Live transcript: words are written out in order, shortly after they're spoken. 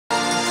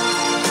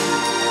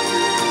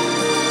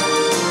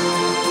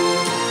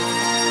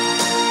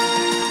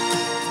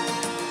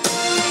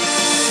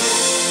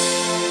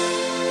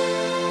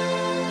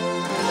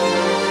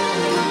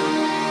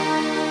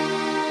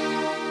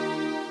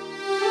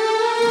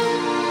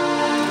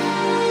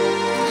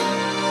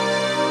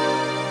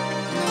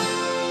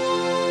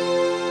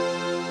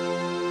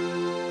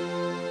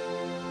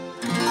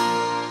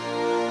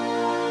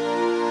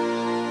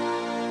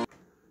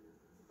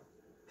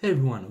Hey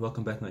everyone,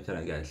 welcome back to my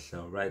channel, guys.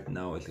 So right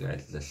now it's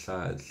the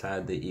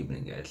Saturday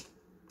evening, guys.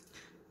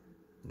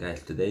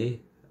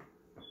 Today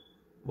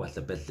was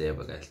the best day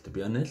ever, guys. To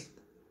be honest,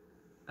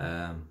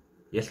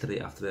 yesterday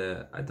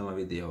after I done my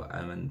video,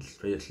 I went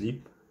straight to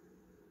sleep.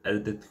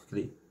 Edited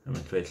quickly, I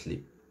went straight to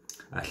sleep.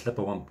 I slept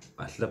at 1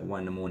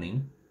 in the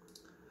morning,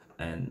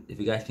 and if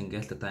you guys can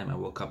guess the time I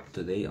woke up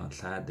today on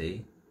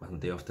Saturday, was my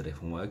day off today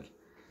from work.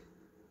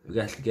 If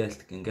you guys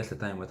can guess the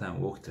time what time I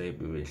woke today,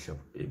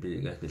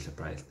 you guys be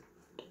surprised.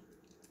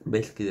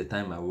 Basically, the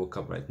time I woke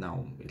up right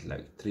now is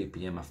like 3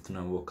 p.m.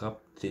 Afternoon, I woke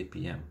up 3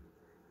 p.m.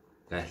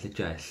 Guys,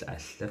 literally, I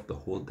slept the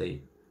whole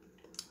day.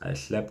 I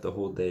stayed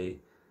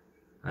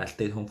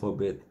home for a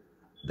bit.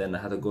 Then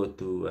I had to go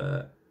to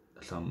I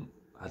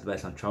had to buy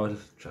some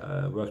trousers,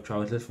 work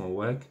trousers from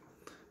work.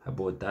 I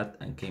bought that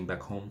and came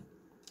back home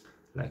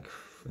like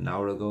an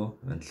hour ago.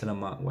 Went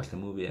cinema, watched a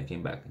movie, I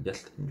came back.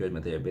 Just enjoyed my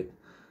day a bit.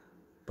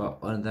 But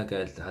other than that,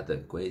 guys, I had a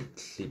great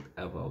sleep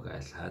ever,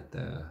 guys. I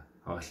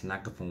was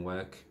snagged from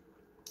work.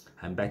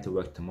 I'm back to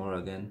work tomorrow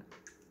again,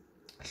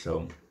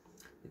 so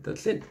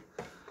that's it.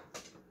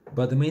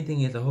 But the main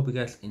thing is, I hope you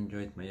guys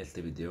enjoyed my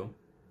yesterday video.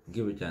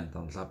 Give it a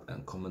thumbs up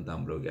and comment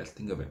down below, guys.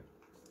 Think of it.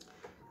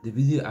 The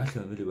video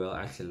actually went really well.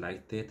 I actually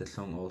liked it. The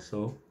song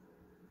also.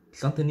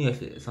 Something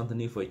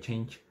new for a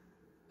change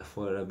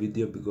for a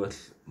video,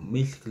 because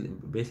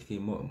basically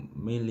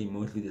mainly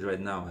most videos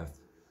right now have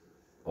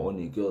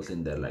only girls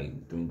in there,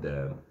 like doing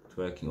the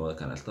twerking, all that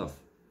kind of stuff.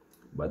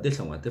 But this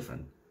one was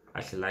different. I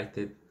actually liked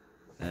it,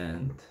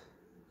 and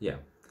yeah,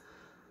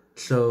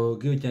 so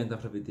give it a thumbs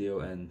up for the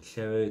video and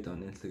share it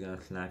on Instagram,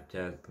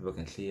 Snapchat, people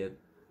can see it.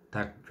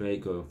 Tag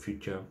Drake or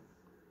Future.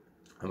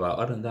 But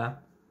other than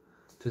that,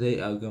 today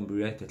I'm going to be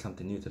reacting to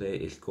something new. Today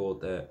it's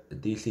called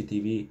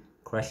DCTV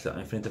Crash the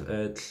Infinite of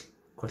Earths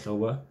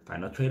crossover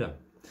final trailer.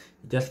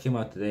 It just came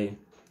out today,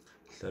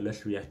 so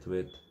let's react to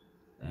it.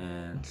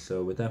 And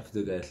so without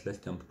further ado, guys, let's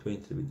jump straight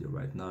into the video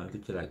right now. It's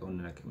literally like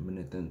only like a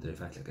minute and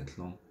 35 seconds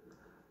long.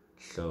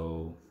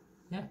 So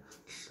yeah,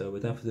 so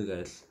without further ado,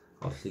 guys,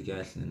 I'll see you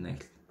guys in the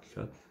next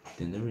shot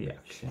in the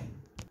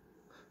reaction.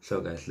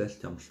 So guys, let's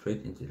jump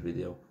straight into the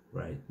video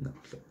right now.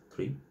 So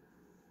 3,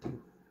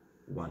 2,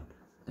 1,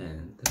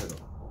 and there we go.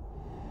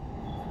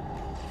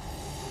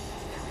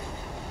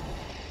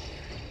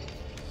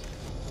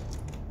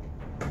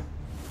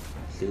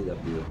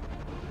 CW.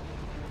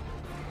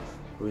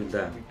 Who is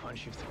that? Every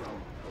punch you've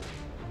thrown,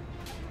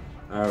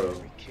 Arrow.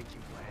 every kick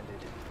you've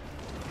landed,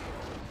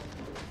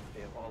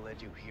 they have all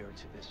led you here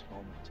to this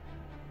moment.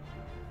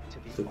 To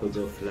the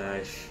Supergirl,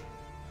 Flash.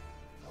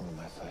 Who am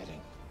I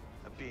fighting?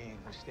 A being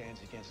who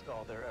stands against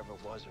all there ever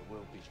was or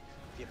will be.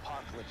 The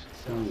apocalypse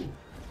itself. Ooh.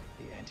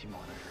 The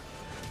Anti-Monitor.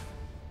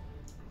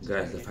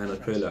 Guys, the final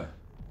trailer.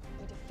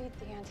 We defeat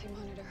the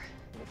Anti-Monitor.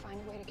 We find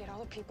a way to get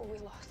all the people we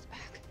lost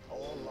back.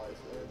 All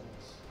life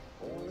ends.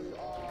 Only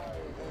I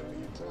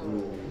am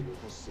eternal.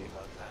 We'll see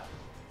about that.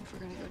 If we're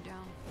gonna go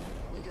down,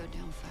 we go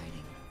down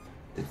fighting.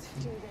 Let's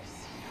Do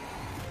this.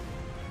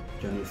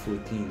 January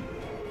 14.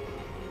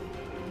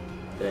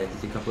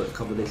 There's a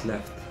couple days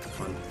left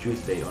on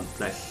Tuesday on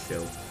Flash show.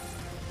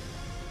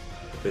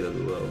 The Fate of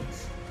the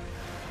Worlds.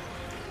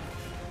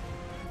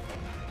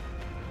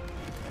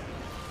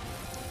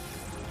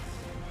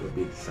 Will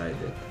be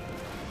decided.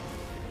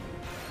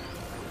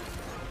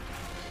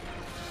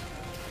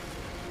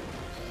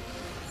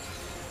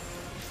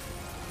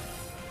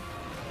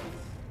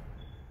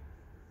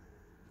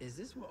 Is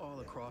this what all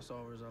the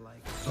crossovers are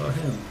like? Oh,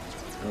 him.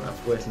 I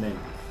forgot his name.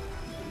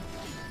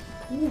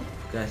 Ooh.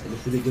 Guys, it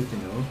looks really good, you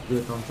know. Give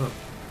it a thumbs up.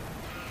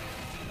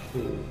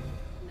 Ooh.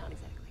 Not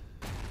exactly.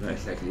 Not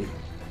exactly.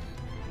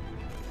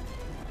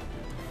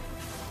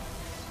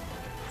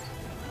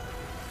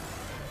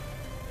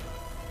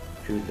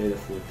 Tuesday the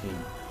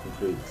 14th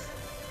concludes.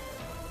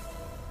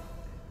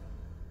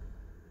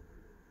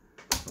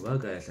 Well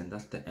guys, and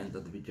that's the end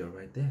of the video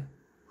right there.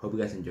 Hope you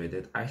guys enjoyed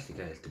it. Actually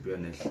guys, to be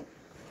honest,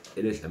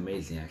 it is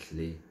amazing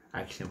actually.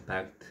 Action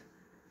packed.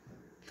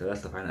 So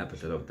that's the final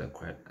episode of the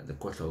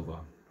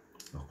crossover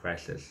of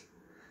Crisis.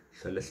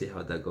 So let's see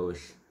how that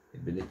goes.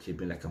 It's literally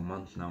been like a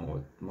month now,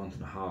 or a month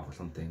and a half or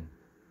something,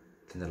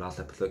 since the last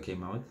episode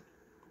came out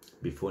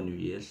before New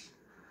Year's.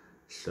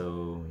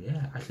 So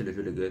yeah, actually it's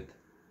really good.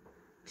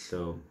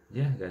 So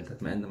yeah guys,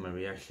 that's my end of my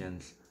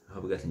reactions. I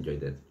hope you guys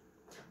enjoyed it.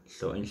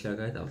 So inshallah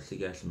guys, I'll see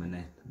you guys in my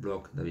next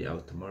vlog that'll be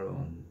out tomorrow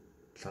on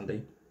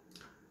Sunday.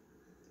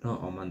 No,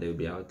 on Monday will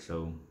be out.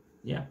 So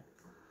yeah,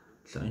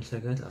 so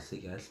inshallah guys, I'll see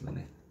you guys in my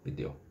next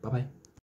video. Bye bye.